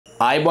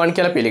ආයිබෝන්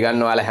කියලා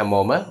පිළිගන්න ඔයාලා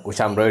හැමෝම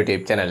උෂම්බ්‍රෝ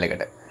YouTube channel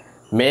එකට.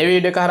 මේ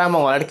වීඩියෝ එක හරහා මම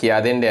ඔයාලට කියා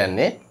දෙන්න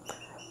යන්නේ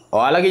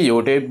ඔයාලගේ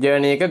YouTube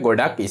journey එක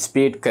ගොඩක්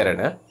ස්පීඩ්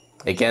කරන,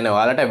 ඒ කියන්නේ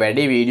ඔයාලට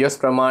වැඩි වීඩියෝස්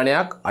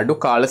ප්‍රමාණයක් අඩු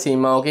කාල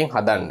සීමාවකින්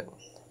හදන්න.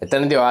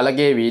 එතනදී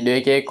ඔයාලගේ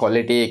වීඩියෝ එකේ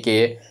quality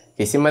එකේ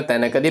කිසිම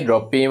තැනකදී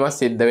drop වීමක්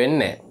සිද්ධ වෙන්නේ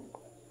නැහැ.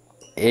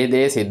 ඒ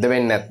දේ සිද්ධ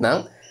වෙන්නේ නැත්නම්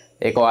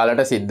ඒක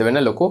ඔයාලට සිද්ධ වෙන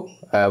ලොකු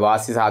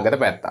වාසි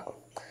සහගත පැත්තක්.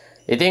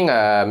 ඉතින්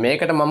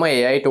මේකට මම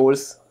AI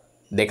tools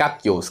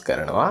දෙකක් use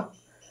කරනවා.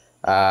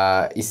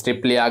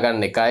 ස්ක්‍රිප්ට් ලියා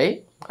ගන්න එකයි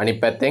අනිත්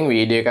පැත්තෙන්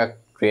වීඩියෝ එකක්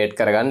ක්‍රියේට්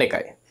කරගන්න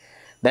එකයි.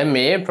 දැන්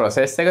මේ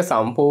process එක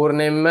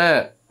සම්පූර්ණයෙන්ම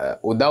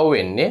උදව්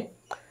වෙන්නේ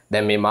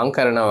දැන් මේ මම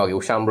කරනවා වගේ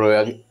උෂම්බ්‍රෝ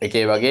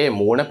එකේ වගේ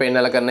මූණ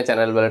පෙන්නලා කරන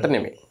channel වලට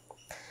නෙමෙයි.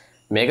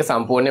 මේක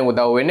සම්පූර්ණයෙන්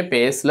උදව් වෙන්නේ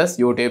Faceless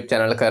YouTube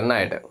channel කරන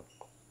අයට.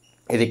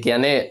 ඉතින්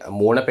කියන්නේ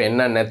මූණ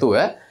පෙන්නන්න නැතුව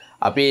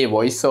අපි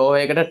voice over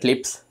එකට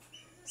clips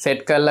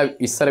set කරලා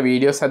ඉස්සර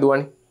වීඩියෝස්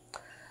හදුවනේ.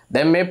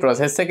 දැන් මේ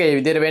process එක ඒ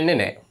විදිහට වෙන්නේ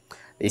නැහැ.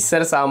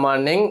 ඉස්සර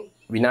සාමාන්‍යයෙන්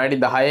විනාඩි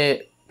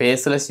 10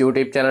 Faceless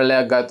YouTube channel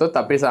එකක් ගත්තොත්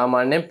අපි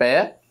සාමාන්‍යයෙන් පැය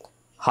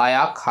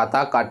 6ක්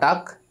 7ක්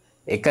 8ක්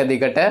එක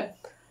දිගට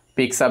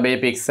Pixabay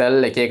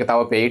Pixel එක තව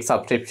paid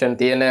subscription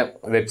තියෙන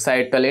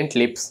website වලින්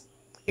clips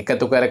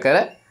එකතු කර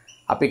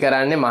අපි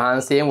කරන්නේ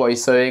මහන්සියෙන්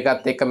voice over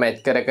එකත් එක්ක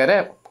match කර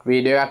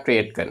වීඩියෝ එකක්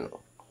create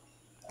කරනවා.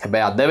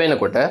 හැබැයි අද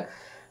වෙනකොට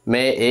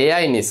මේ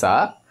AI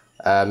නිසා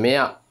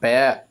මේ පැය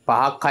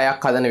 5ක්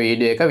 6ක් හදන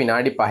වීඩියෝ එක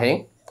විනාඩි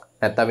 5න්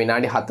නැත්නම්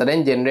විනාඩි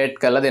 4න් generate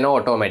කරලා දෙනවා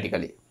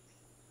automatically.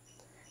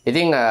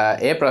 ඉතින්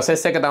ඒ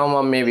process එක තමයි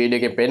මම මේ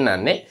වීඩියෝ එකේ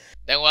පෙන්නන්නේ.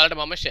 දැන් ඔයාලට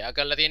මම share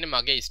කරලා තියෙන්නේ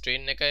මගේ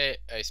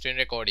screen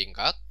recording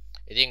එකක්.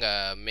 ඉතින්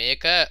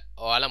මේක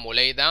ඔයාලා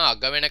මුලින් ඉඳන්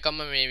අග වෙනකම්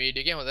මේ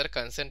වීඩියෝ එකේ හොඳට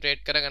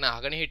concentrate කරගෙන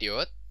අහගෙන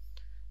හිටියොත්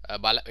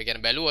ඒ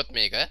කියන්නේ බැලුවොත්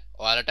මේක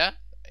ඔයාලට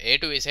A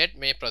to Z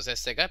මේ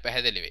process එක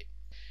පැහැදිලි වෙයි.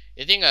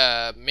 ඉතින්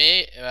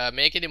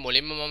මේකෙදි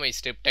මුලින්ම මම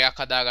script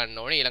එකක් හදා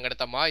ගන්න ඕනේ.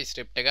 ඊළඟට තමයි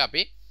script එක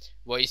අපි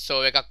voice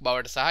over එකක්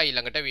බවට සහ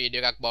ඊළඟට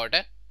වීඩියෝ එකක්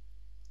බවට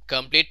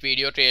complete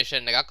video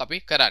creation එකක් අපි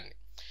කරන්නේ.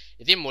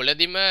 ඉතින්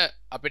මුලදිම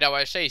අපිට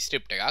අවශ්‍ය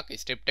ස්ක්‍රිප්ට් එකක්.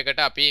 ස්ක්‍රිප්ට්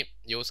එකට අපි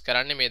යූස්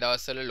කරන්නේ මේ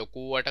දවස්වල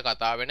ලොකුවට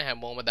කතා වෙන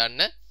හැමෝම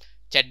දන්න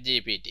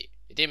ChatGPT.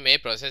 ඉතින් මේ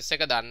process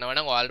එක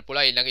දන්නවනම් ඔයාලට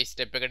පුළුවන් ඊළඟ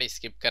step එකට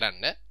skip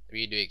කරන්න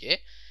වීඩියෝ එකේ.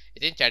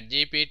 ඉතින්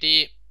ChatGPT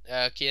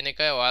කියන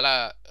එක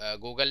ඔයාලා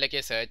Google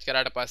එකේ search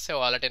කරාට පස්සේ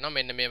ඔයාලට එනවා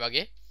මෙන්න මේ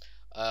වගේ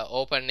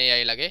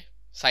OpenAI ලගේ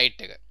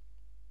site එක.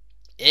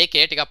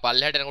 ඒකේ ටිකක්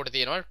පල්ලෙහාට යනකොට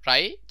තියෙනවා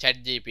try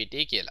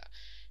ChatGPT කියලා.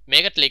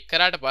 මේක ක්ලික්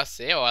කරාට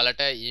පස්සේ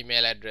ඔයාලට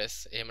email address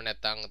එහෙම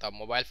නැත්නම් තව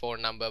mobile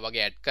phone number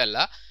වගේ add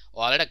කරලා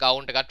ඔයාලට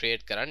account එකක්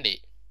create කරන්න දෙයි.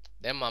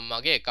 දැන් මම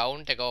මගේ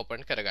account එක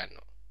open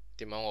කරගන්නවා.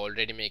 ඉතින් මම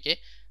already මේකේ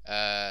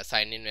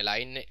sign in වෙලා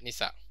ඉන්නේ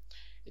නිසා.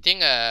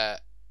 ඉතින්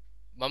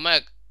මම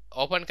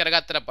open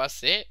කරගත්තට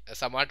පස්සේ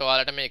සමහරට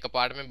ඔයාලට මේ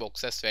එකපාරට මේ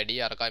boxes වැඩි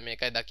අරකයි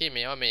මේකයි දකි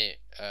මේවා මේ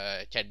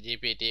chat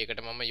gpt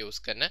එකට මම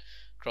use කරන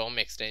Chrome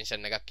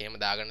extension එකක් එහෙම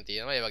දාගෙන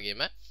තියෙනවා. ඒ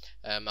වගේම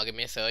මගේ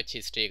මේ search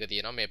history එක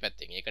තියෙනවා මේ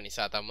පැත්තෙන්. ඒක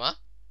නිසා තමයි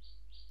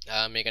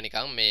මේක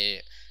නිකන්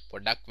මේ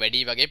පොඩ්ඩක් වැඩි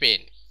වගේ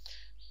පේන්නේ.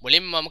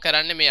 මුලින්ම මම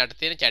කරන්නේ මේ යට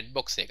තියෙන chat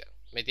box එක.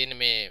 මේ තියෙන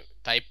මේ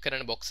type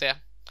කරන box එක.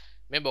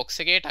 මේ box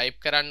එකේ type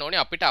කරන්න ඕනේ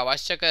අපිට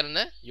අවශ්‍ය කරන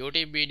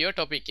YouTube video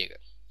topic එක.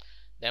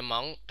 දැන්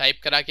මම type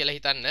කරා කියලා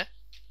හිතන්න.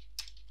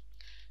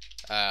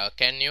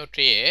 Can you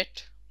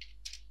create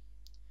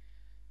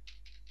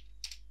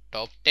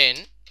top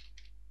 10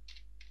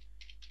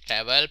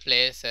 travel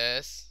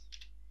places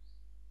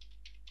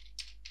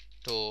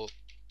to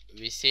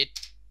visit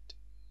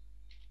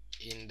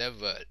in the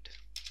world?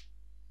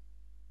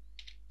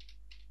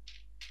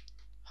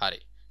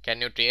 Hari.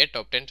 Can you create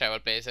top 10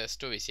 travel places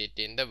to visit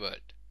in the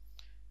world?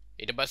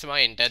 ඊට පස්සේ මම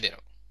enter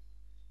දෙනවා.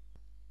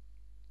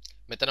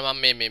 මෙතන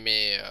මම මේ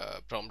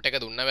prompt එක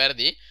දුන්න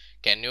වැරදි.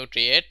 Can you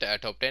create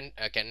top 10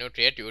 can you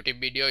create YouTube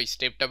video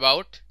script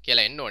about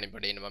කියලා එන්න ඕනේ.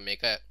 but මම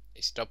මේක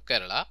stop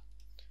කරලා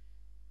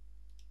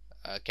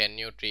can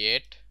you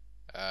create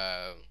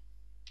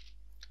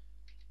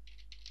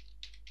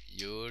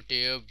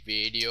YouTube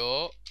video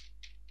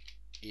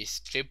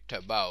script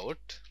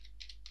about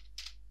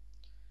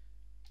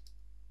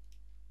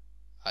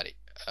hari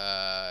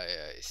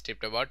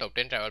script about top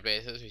 10 travel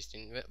places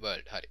in the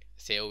world. hari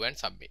save and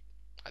submit.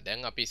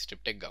 දැන් අපි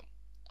script එක ගමු.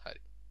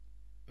 hari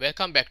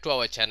welcome back to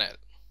our channel,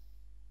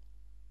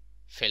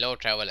 fellow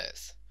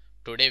travelers.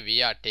 Today we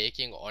are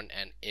taking on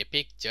an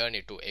epic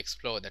journey to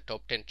explore the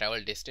top 10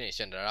 travel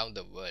destinations around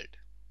the world.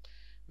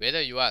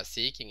 Whether you are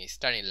seeking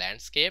stunning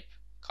landscape,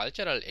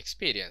 cultural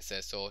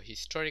experiences or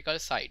historical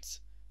sites,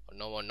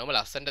 normal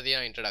ලස්සනට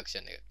තියෙන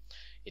introduction එක.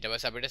 ඊට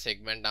පස්සේ අපිට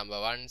segment number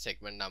 1,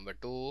 segment number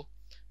 2,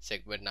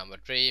 segment number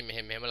 3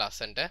 මෙහෙම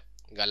ලස්සනට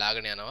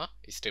ගලාගෙන යනවා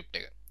script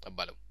එක. අපි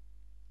බලමු.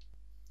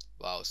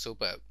 wow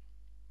super.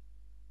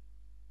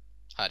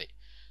 හරි.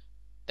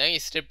 දැන්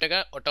script එක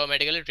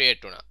automatically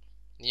create වුණා.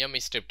 නියම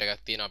script එකක්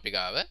තියෙනවා අපි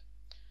ගාව.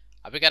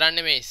 අපි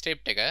කරන්නේ මේ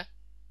script එක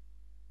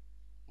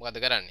මොකද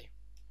කරන්නේ?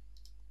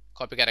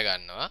 copy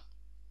කරගන්නවා.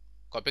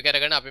 copy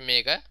කරගෙන අපි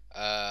මේක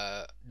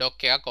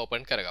doc එකක්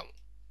open කරගමු.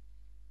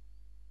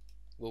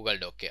 Google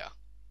Doc එක.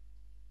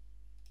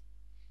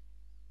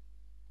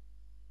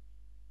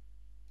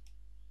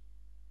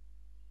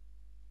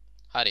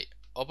 හරි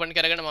ඕපන්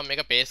කරගෙන මම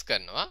මේක පේස්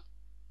කරනවා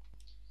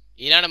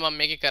ඊළඟ මම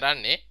මේක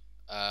කරන්නේ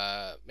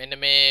මෙන්න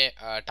මේ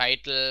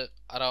ටයිටල්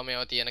අරව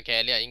මේවා තියෙන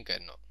කෑලි අයින්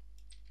කරනවා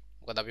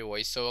මොකද අපි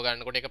වොයිස් ඕවර්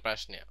ගන්නකොට ඒක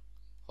ප්‍රශ්නයක්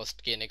host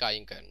කියන එක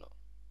අයින් කරනවා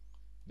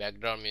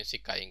background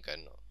music අයින්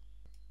කරනවා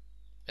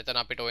මෙතන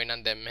අපිට ওই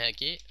නම් දැම්ම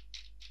හැකි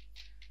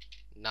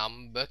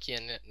number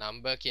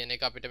කියන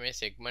එක අපිට මේ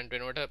segment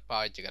වෙනුවට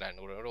පාවිච්චි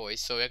කරන්න උඩ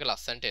voice over එක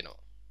ලස්සනට එනවා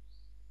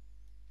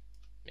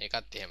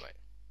මේකත් එහෙමයි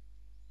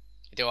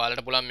ඉතින්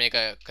ඔයාලට පුළුවන් මේක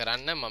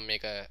කරන්න මම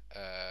මේක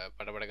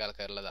පටපට ගාලා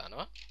කරලා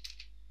දානවා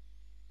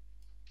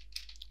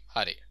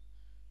හරි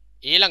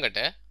ඊළඟට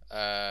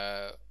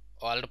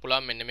ඔයාලට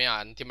පුළුවන් මෙන්න මේ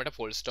අන්තිමට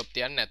full stop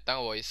තියන්න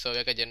නැත්නම් voice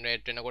over එක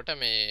generate වෙනකොට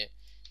මේ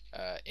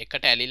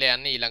එකට ඇලිලා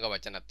යන්නේ ඊළඟ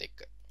වචනත් එක්ක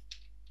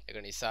ඒක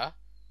නිසා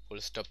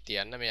full stop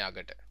තියන්න මේ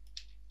අගට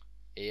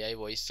AI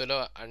voice වල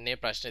අන්නේ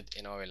ප්‍රශ්න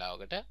එනවා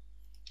වෙලාවකට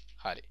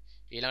හරි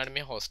ඊළඟට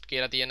මේ host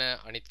කියලා තියෙන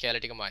අනිත්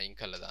කැලේ ටික මම අයින්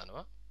කරලා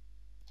දානවා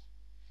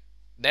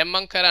දැන්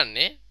මම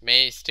කරන්නේ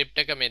මේ ස්ක්‍රිප්ට්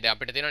එක මේ දැන්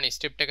අපිට තියෙන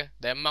ස්ක්‍රිප්ට් එක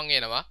දැන් මම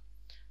එනවා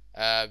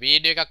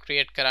වීඩියෝ එකක්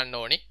ක්‍රියේට් කරන්න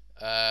ඕනි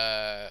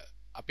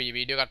අපි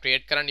වීඩියෝ එකක්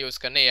ක්‍රියේට් කරන්න යූස්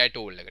කරන AI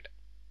tool එකට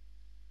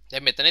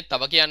දැන් මෙතනත්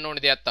තව කියන්න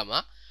ඕනේ දෙයක් තමයි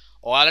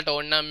ඔයාලට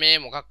ඕන නම් මේ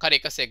මොකක් හරි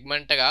එක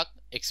segment එකක්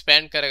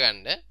expand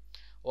කරගන්න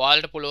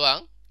ඔයාලට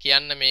පුළුවන්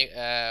කියන්න මේ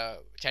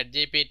chat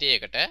GPT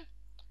එකට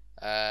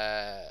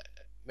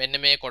මෙන්න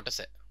මේ කොටස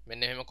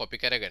මෙන්න මෙහෙම copy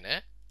කරගෙන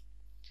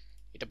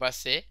ඊට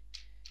පස්සේ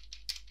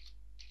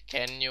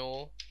can you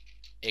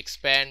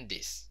expand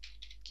this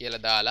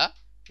කියලා දාලා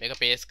මේක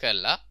paste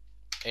කරලා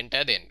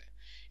enter දෙන්න.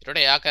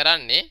 ඊට එයා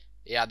කරන්නේ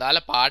ඒ අදාළ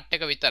part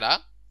එක විතර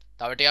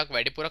තව ටිකක්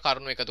වැඩිපුර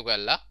කරුණු එකතු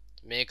කරලා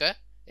මේක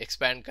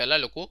expand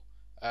කරලා ලොකු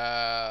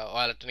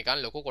ඔයාලට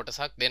නිකන් ලොකු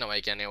කොටසක් දෙනවා.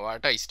 ඒ කියන්නේ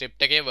ඔයාලට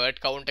script එකේ word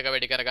count එක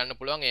වැඩි කරගන්න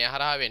පුළුවන්. ඒ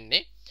හරහා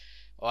වෙන්නේ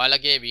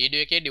ඔයාලගේ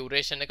වීඩියෝ එකේ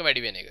duration එක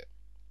වැඩි වෙන එක.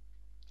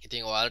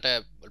 ඉතින් ඔයාලට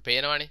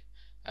පේනවනේ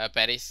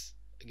පැරිස්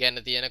ගැන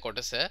තියෙන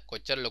කොටස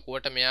කොච්චර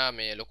ලොකුවට මෙයා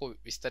මේ ලොකු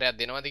විස්තරයක්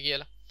දෙනවද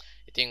කියලා.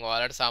 ඉතින්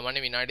ඔයාලට සාමාන්‍ය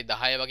විනාඩි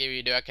 10 වගේ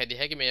වීඩියෝ එකක් හැදිය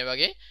හැකි මේ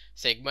වගේ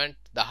segment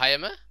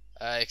 10ම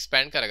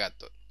expand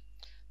කරගත්තොත්.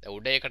 දැන්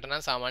උඩ එකට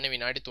නම් සාමාන්‍ය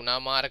විනාඩි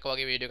 3මාරක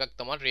වගේ වීඩියෝ එකක්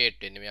තමයි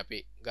create වෙන්නේ මේ අපි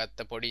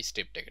ගත්ත පොඩි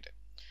script එකට.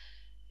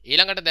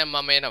 ඊළඟට දැන්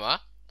මම එනවා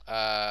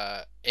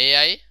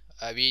AI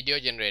video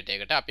generator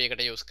එකට. අපි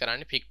ඒකට use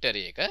කරන්නේ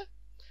Pictory එක.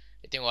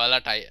 ඉතින්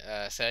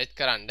ඔයාලා search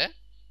කරන්න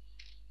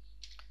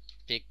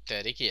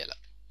Pictory කියලා.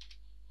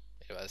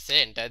 ඊට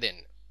පස්සේ enter දෙන්න.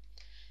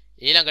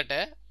 ඊළඟට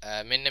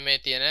මෙන්න මේ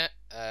තියෙන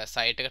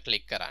site එක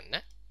click කරන්න.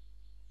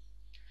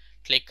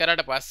 click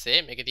කරාට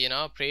පස්සේ මේකේ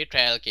තියෙනවා free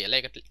trial කියලා.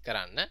 ඒක click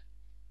කරන්න.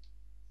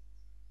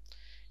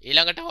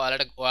 ඊළඟට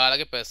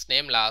ඔයාලගේ first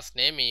name last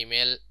name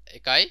email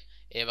එකයි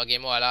ඒ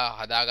වගේම ඔයාලා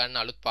හදාගන්න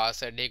අලුත්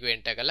password එකක්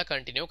enter කරලා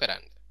continue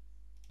කරන්න.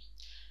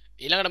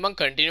 ඊළඟට මම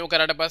continue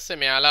කරාට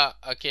පස්සේ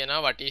මෙයාලා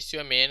කියනවා what is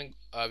your main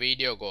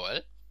video goal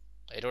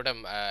ඒකට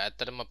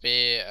ඇත්තටම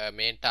අපේ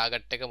main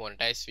target එක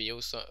monetize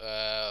views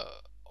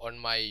on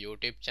my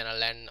YouTube channel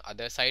and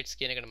other sites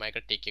කියන එකට මම එක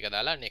tick එක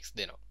දාලා next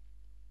දෙනවා.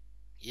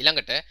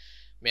 ඊළඟට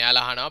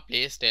මෙයාලා අහනවා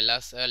please tell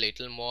us a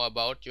little more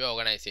about your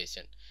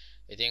organization.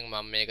 ඉතින්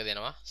මම මේක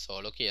දෙනවා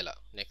solo කියලා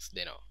next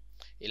දෙනවා.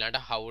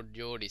 ඊළඟට how would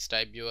you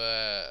describe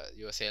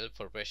yourself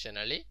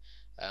professionally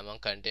මම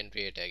content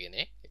creator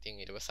කෙනෙක්. ඉතින්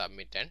ඊට පස්සේ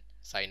submit and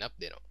sign up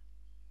දෙනවා.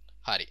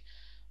 හරි.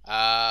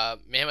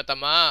 මෙහෙම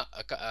තමා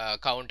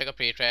account එක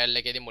free trial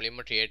එකේදී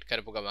මුලින්ම create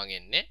කරපු ගමන්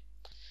එන්නේ.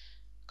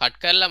 cut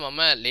කරලා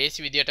මම ලේසි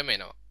විදියටම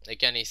එනවා. ඒ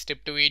කියන්නේ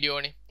script video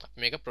නේ. අපි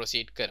මේක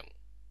proceed කරමු.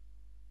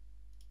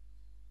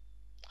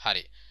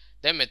 හරි.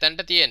 දැන්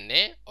මෙතනට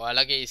තියෙන්නේ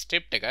ඔයාලගේ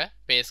script එක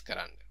paste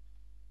කරන්න.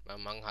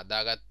 මම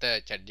හදාගත්ත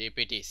chat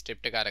GPT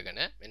script එක අරගෙන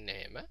මෙන්න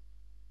එහෙම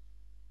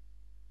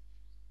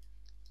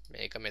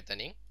මේක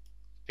මෙතනින්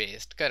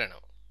paste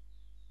කරනවා.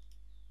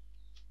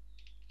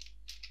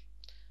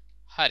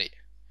 හරි.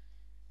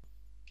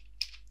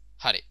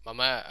 හරි.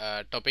 මම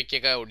topic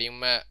එක උඩින්ම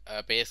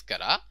paste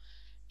කරා.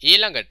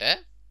 ඊළඟට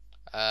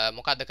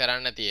මොකද්ද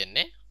කරන්න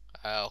තියෙන්නේ?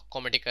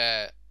 ඔක්කොම ටික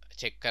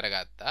check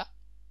කරගත්තා.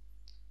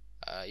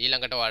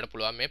 ඊළඟට ඔයාලට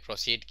පුළුවන් මේ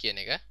proceed කියන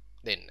එක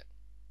දෙන්න.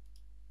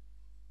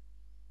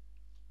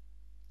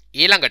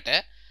 ඊළඟට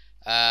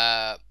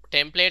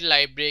template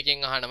library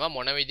එකෙන් අහනවා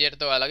මොන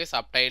විදිහටද ඔයාලගේ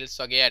subtitles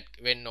වගේ add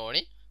වෙන්න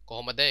ඕනි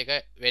කොහොමද ඒක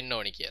වෙන්න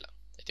ඕනි කියලා.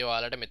 ඉතින්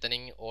ඔයාලට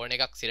මෙතනින් ඕන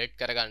එකක් select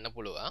කරගන්න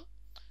පුළුවන්.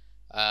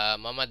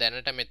 මම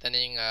දැනට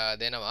මෙතනින්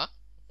දෙනවා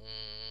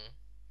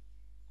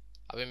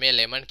අපි මේ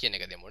lemon කියන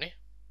එක දෙමුනේ.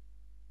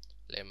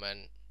 lemon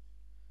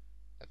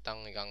නැත්නම්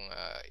නිකන්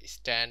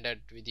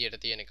standard විදියට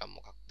තියෙන එක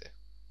මොකක්ද?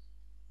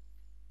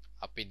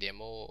 අපි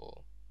දෙමු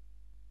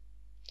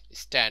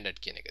standard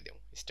කියන එක දෙමු.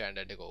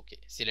 standard එක okay.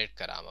 select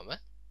කරා මම.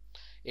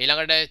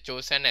 ඊළඟට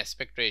choose an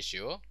aspect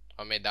ratio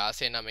මම මේ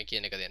 16:9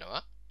 කියන එක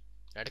දෙනවා.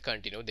 ඊට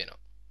continue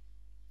දෙනවා.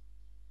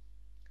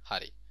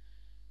 හරි.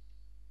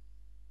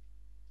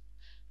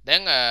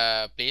 Then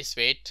please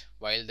wait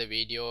while the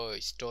video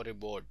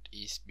storyboard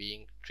is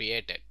being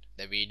created.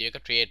 The video එක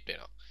create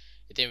වෙනවා.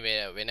 ඉතින්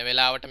වෙන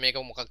වෙලාවට මේක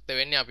මොකක්ද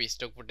වෙන්නේ අපි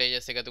stock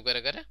footages එකතු කර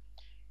කර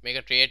මේක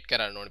create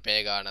කරන්න ඕනේ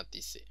පැය ගාණක්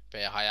තිස්සේ.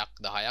 පැය 6ක්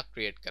 10ක්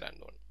create කරන්න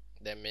ඕනේ.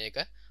 දැන් මේක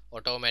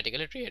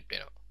automatically create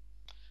වෙනවා.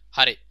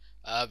 හරි.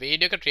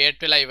 වීඩියෝ එක create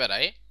වෙලා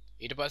ඉවරයි.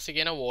 ඊට පස්සේ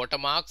කියන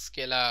watermarks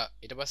කියලා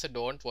ඊට පස්සේ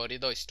don't worry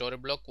the story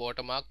block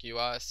watermark you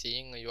are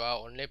seeing you are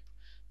only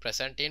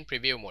present in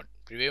preview mode.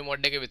 preview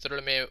mode එකේ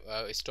විතරයි මේ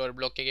story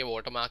block එකේ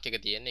watermark එක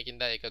තියෙන්නේ.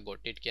 ඒකින්ද ඒක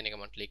got it කියන එක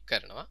මම ක්ලික්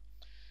කරනවා.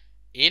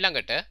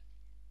 ඊළඟට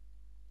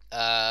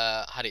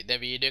හරි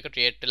දැන් වීඩියෝ එක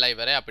create වෙලා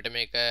ඉවරයි. අපිට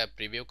මේක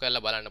preview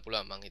කරලා බලන්න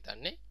පුළුවන් මං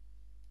හිතන්නේ.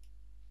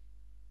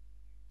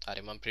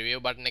 හරි මම preview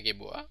button එක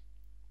ගිහුවා.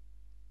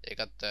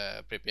 ඒකත්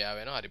prepare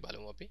වෙනවා. හරි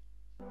බලමු අපි.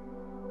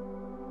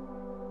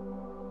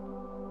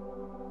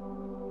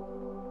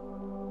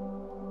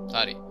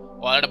 හරි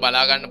ඔයාලට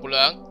බලා ගන්න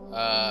පුළුවන්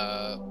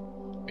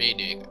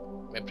වීඩියෝ එක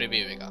මේ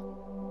ප්‍රිවිව් එක.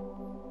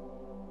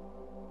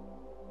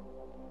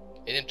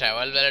 ඉතින්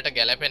travel වලට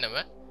ගැලපෙනම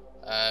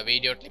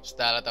වීඩියෝ ක්ලිප්ස්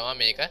දාලා තමයි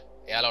මේක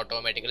එයාලා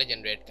ඔටෝමැටිකලි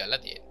ජෙනරේට් කරලා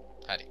තියෙන්නේ.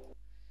 හරි.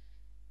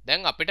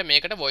 දැන් අපිට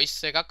මේකට voice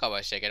එකක්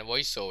අවශ්‍යයි. කියන්නේ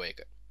voice over එක.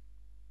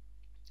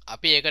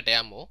 අපි ඒකට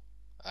යමු.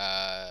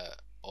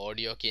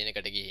 audio කියන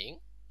එකට ගිහින්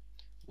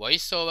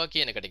voice over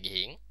කියන එකට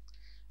ගිහින්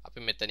අපි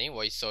මෙතනින්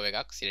voice over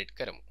එකක් select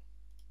කරමු.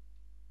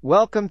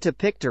 Welcome to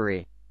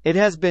Pictory. It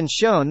has been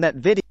shown that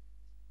video.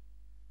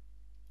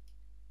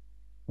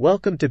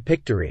 Welcome to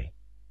Pictory.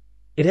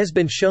 It has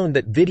been shown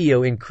that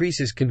video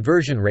increases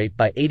conversion rate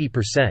by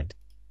 80%.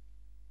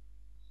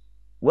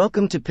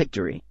 Welcome to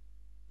Pictory.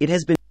 It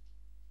has been.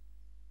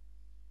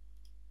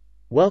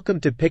 Welcome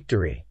to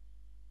Pictory.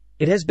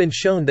 It has been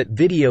shown that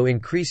video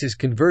increases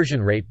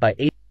conversion rate by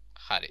 80%.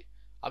 හරි.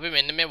 අපි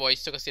මෙන්න මේ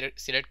voice එක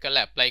select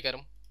කරලා apply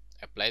කරමු.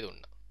 apply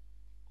දුන්නා.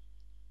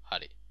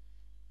 හරි.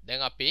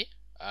 දැන් අපි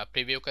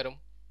preview කරමු.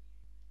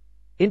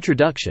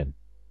 Introduction.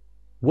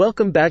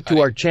 Welcome back to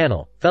our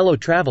channel, fellow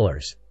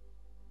travelers.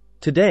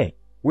 Today,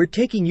 we're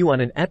taking you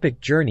on an epic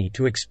journey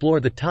to explore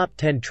the top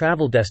 10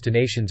 travel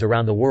destinations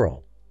around the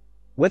world.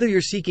 Whether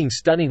you're seeking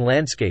stunning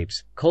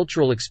landscapes,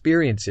 cultural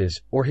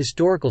experiences, or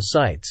historical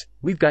sites,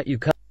 we've got you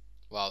covered.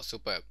 Wow,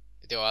 superb.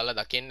 ඉතින් ඔයාලා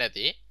දකින්න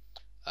ඇති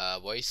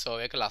voice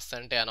over එක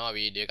ලස්සනට යනවා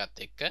video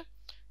එකත් එක්ක.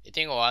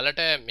 ඉතින්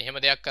ඔයාලට මෙහෙම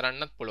දෙයක්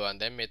කරන්නත්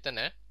පුළුවන්. දැන් මෙතන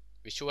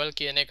visual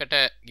කියන එකට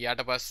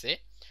ගියාට පස්සේ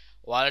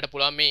ඔයාලට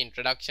පුළුවන් මේ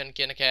introduction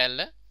කියන කෑල්ල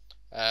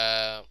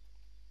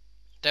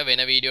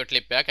වෙන වීඩියෝ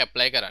ක්ලිප් එකක්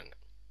ඇප්ලයි කරන්න.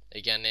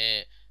 ඒ කියන්නේ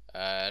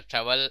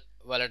travel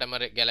වලටම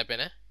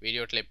ගැලපෙන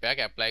වීඩියෝ ක්ලිප් එකක්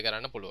ඇප්ලයි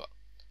කරන්න පුළුවන්.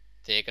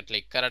 ඒක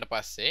ක්ලික් කරාට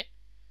පස්සේ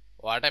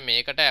ඔයාලට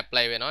මේකට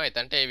ඇප්ලයි වෙනවා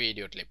එතනට ඒ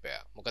වීඩියෝ ක්ලිප්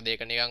එක. මොකද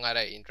ඒක නිකන් අර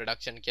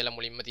introduction කියලා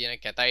මුලින්ම තියෙන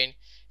කැතයිනේ.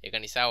 ඒක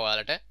නිසා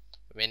ඔයාලට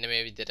මෙන්න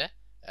මේ විදිහට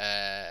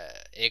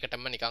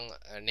ඒකටම නිකන්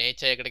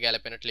nature එකට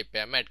ගැලපෙන ක්ලිප්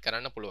එකක්ම ඇඩ්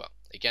කරන්න පුළුවන්.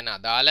 ඒ කියන්නේ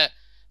අදාළ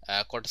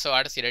කොටස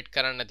ඔයාලට select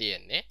කරන්න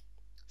තියෙන්නේ.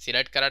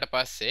 select කරාට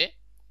පස්සේ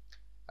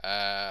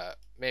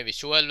මේ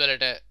visual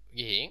වලට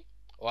ගිහින්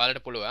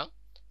ඔයාලට පුළුවන්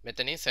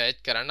මෙතනින් search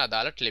කරන්න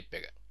අදාළ clip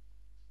එක.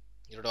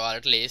 ඊට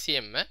ඔයාලට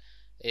ලේසියෙන්ම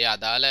ඒ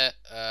අදාළ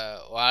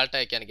ඔයාලට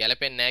ඒ කියන්නේ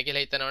ගැලපෙන්නේ නැහැ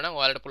කියලා හිතනවා නම්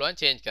ඔයාලට පුළුවන්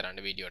change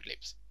කරන්න video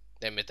clips.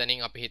 දැන්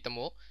මෙතනින් අපි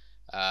හිතමු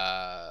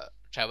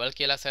travel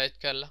කියලා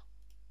search කරලා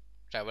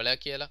traveler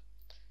කියලා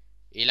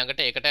ඊළඟට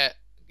ඒකට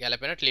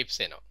ගැලපෙන clips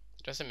එනවා.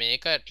 ඊට පස්සේ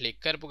මේක click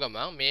කරපු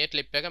ගමන් මේ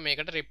clip එක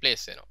මේකට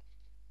replace වෙනවා.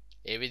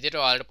 ඒ විදිහට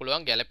ඔයාලට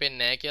පුළුවන් ගැලපෙන්නේ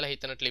නැහැ කියලා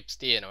හිතන clips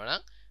තියෙනවා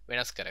නම්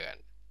වෙනස් කරගන්න.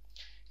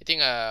 ඉතින්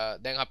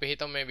දැන් අපි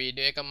හිතමු මේ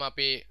වීඩියෝ එකම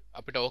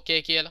අපිට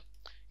okay කියලා.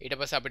 ඊට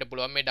පස්සේ අපිට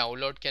පුළුවන් මේ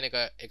download කියන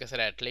එක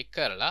සැරයක් click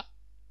කරලා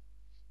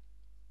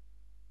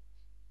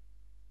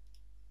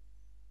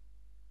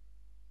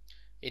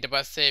ඊට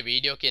පස්සේ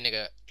වීඩියෝ කියන එක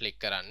click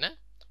කරන්න.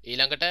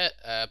 ඊළඟට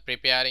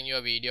preparing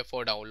your video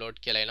for download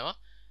කියලා එනවා.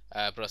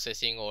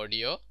 processing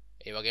audio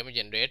ඒ වගේම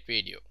generate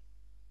video.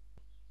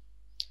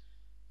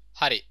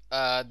 හරි.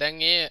 දැන්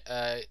මේ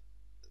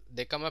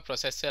දෙකම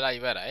process වෙලා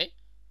ඉවරයි.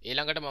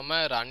 ඊළඟට මම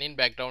run in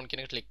background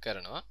කියන එක click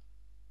කරනවා.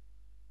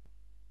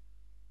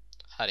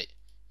 හරි.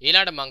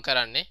 ඊළඟට මම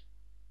කරන්නේ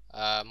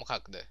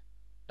මොකක්ද?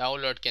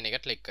 download කියන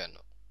එක click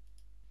කරනවා.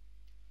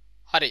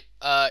 හරි.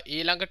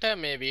 ඊළඟට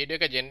මේ වීඩියෝ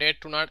එක generate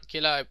වුණා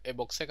කියලා ඒ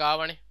box එක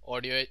ආවනේ.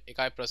 audio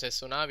එකයි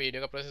process වුණා,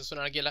 video එක process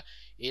වුණා කියලා.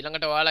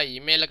 ඊළඟට ඔයාලා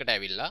email එකට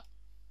ඇවිල්ලා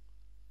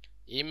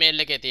email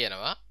එකේ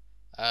තියෙනවා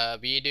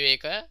වීඩියෝ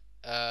එක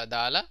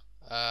දාලා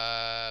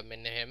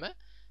මෙන්න එහෙම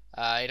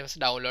ඊට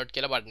පස්සේ download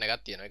කියලා බටන්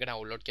එකක් තියෙනවා. ඒක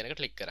download කියන එක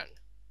click කරන්න.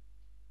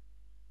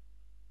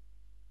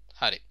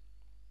 හරි.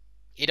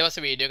 ඊට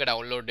පස්සේ වීඩියෝ එක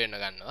download වෙන්න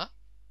ගන්නවා.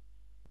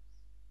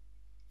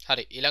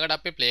 හරි. ඊළඟට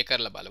අපි play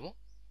කරලා බලමු.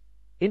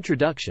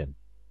 Introduction.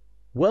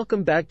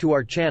 Welcome back to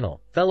our channel,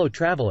 fellow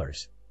travelers.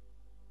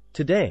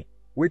 Today,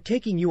 we're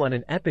taking you on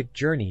an epic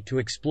journey to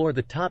explore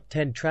the top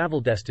 10 travel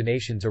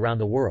destinations around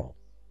the world.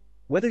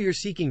 Whether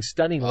you're seeking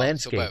stunning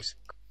landscapes.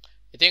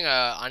 ඉතින්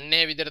අන්නේ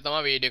විදිහට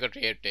තමයි video එක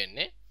create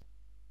වෙන්නේ.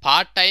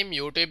 part time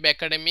YouTube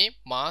Academy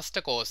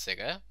master course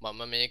එක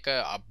මම මේක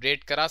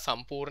upgrade කරා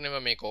සම්පූර්ණයෙන්ම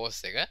මේ course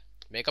එක.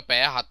 මේක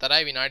පැය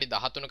 4යි විනාඩි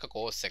 13ක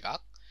course එකක්.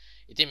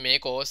 ඉතින් මේ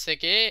course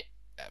එකේ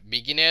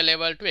beginner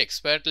level to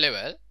expert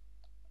level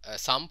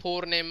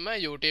සම්පූර්ණයෙන්ම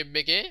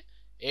YouTube එකේ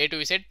A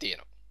to Z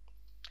තියෙනවා.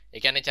 ඒ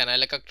කියන්නේ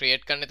channel එකක්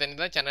create කරන තැන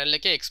ඉඳලා channel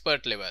එකේ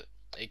expert level.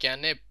 ඒ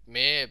කියන්නේ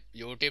මේ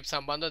YouTube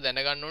සම්බන්ධව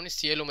දැනගන්න ඕනි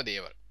සියලුම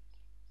දේවල්.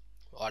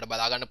 ඔයාලට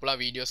බලා ගන්න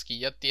පුළුවන් වීඩියෝස්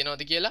කීයක්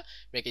තියෙනවද කියලා.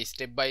 මේක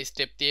ස්ටෙප් බයි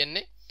ස්ටෙප්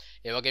තියෙන්නේ.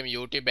 ඒ වගේම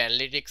YouTube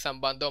Analytics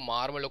සම්බන්ධව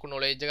මාර්ම ලොකු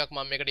knowledge එකක්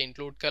මම මේකට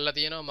include කරලා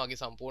තියෙනවා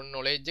මගේ සම්පූර්ණ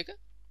knowledge එක.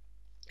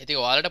 ඉතින්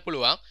ඔයාලට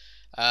පුළුවන්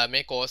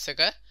මේ course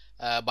එක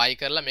buy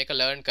කරලා මේක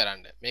learn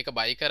කරන්න. මේක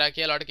buy කරා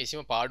කියලා ඔයාලට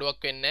කිසිම පාඩුවක්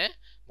වෙන්නේ නැහැ.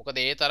 මොකද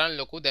ඒ තරම්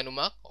ලොකු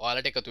දැනුමක්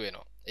ඔයාලට එකතු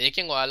වෙනවා.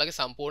 ඒකෙන් ඔයාලගේ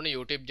සම්පූර්ණ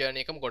YouTube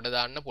journey එකම ගොඩ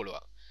දාන්න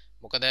පුළුවන්.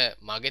 මොකද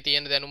මගේ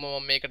තියෙන දැනුම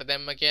මම මේකට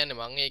දැම්ම කියන්නේ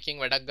මම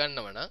ඒකෙන් වැඩක්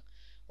ගන්නව නම්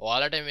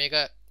ඔයාලට මේක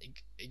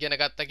ඉගෙන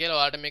ගත්තා කියලා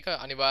ඔයාලට මේක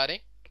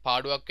අනිවාර්යෙන්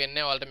පාඩුවක් වෙන්නේ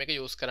නැහැ. ඔයාලට මේක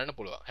යූස් කරන්න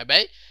පුළුවන්.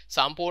 හැබැයි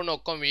සම්පූර්ණ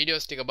ඔක්කොම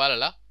වීඩියෝස් ටික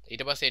බලලා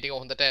ඊට පස්සේ ඒ ටික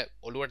හොඳට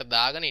ඔලුවට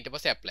දාගෙන ඊට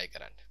පස්සේ ඇප්ලයි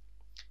කරන්න.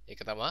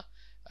 ඒක තමයි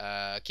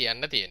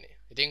කියන්න තියෙන්නේ.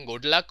 ඉතින්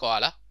good luck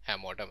ඔයාලා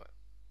හැමෝටම.